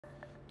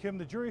Kim,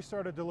 the jury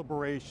started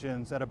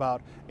deliberations at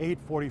about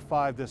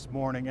 8:45 this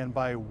morning, and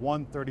by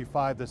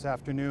 1:35 this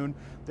afternoon,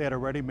 they had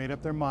already made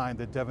up their mind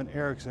that Devon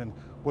Erickson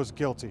was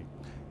guilty.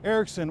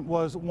 Erickson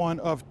was one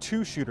of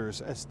two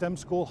shooters at STEM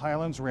School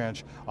Highlands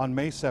Ranch on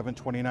May 7,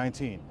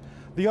 2019.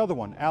 The other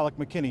one, Alec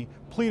McKinney,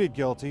 pleaded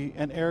guilty,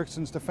 and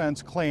Erickson's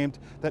defense claimed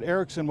that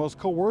Erickson was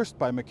coerced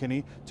by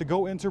McKinney to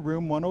go into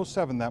room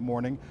 107 that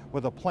morning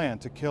with a plan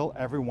to kill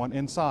everyone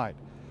inside.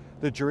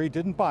 The jury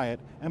didn't buy it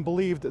and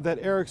believed that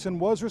Erickson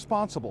was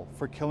responsible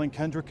for killing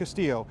Kendrick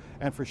Castillo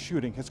and for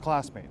shooting his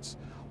classmates.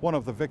 One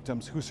of the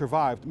victims who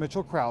survived,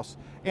 Mitchell Krause,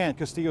 and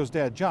Castillo's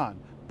dad, John,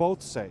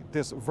 both say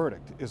this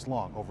verdict is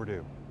long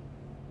overdue.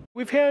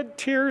 We've had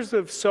tears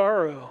of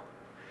sorrow.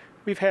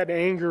 We've had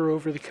anger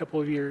over the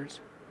couple of years.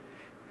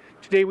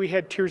 Today we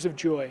had tears of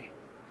joy.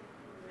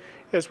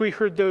 As we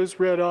heard those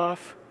read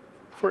off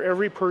for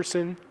every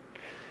person,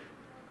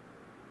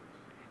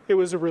 it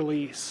was a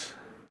release.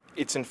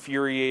 It's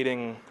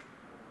infuriating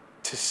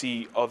to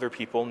see other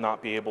people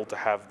not be able to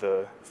have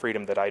the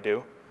freedom that I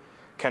do.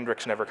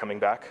 Kendrick's never coming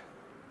back.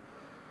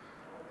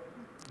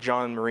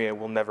 John and Maria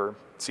will never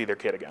see their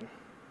kid again.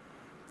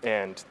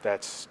 And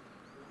that's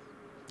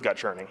gut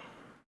churning.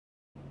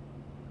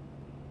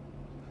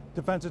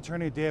 Defense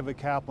attorney David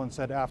Kaplan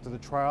said after the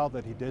trial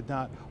that he did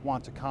not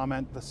want to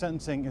comment. The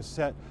sentencing is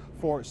set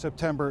for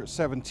September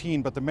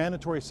 17, but the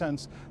mandatory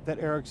sentence that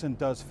Erickson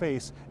does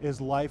face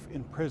is life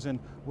in prison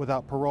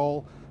without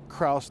parole.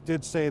 Krause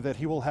did say that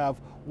he will have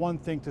one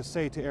thing to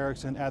say to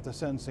Erickson at the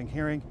sentencing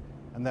hearing,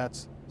 and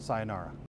that's sayonara.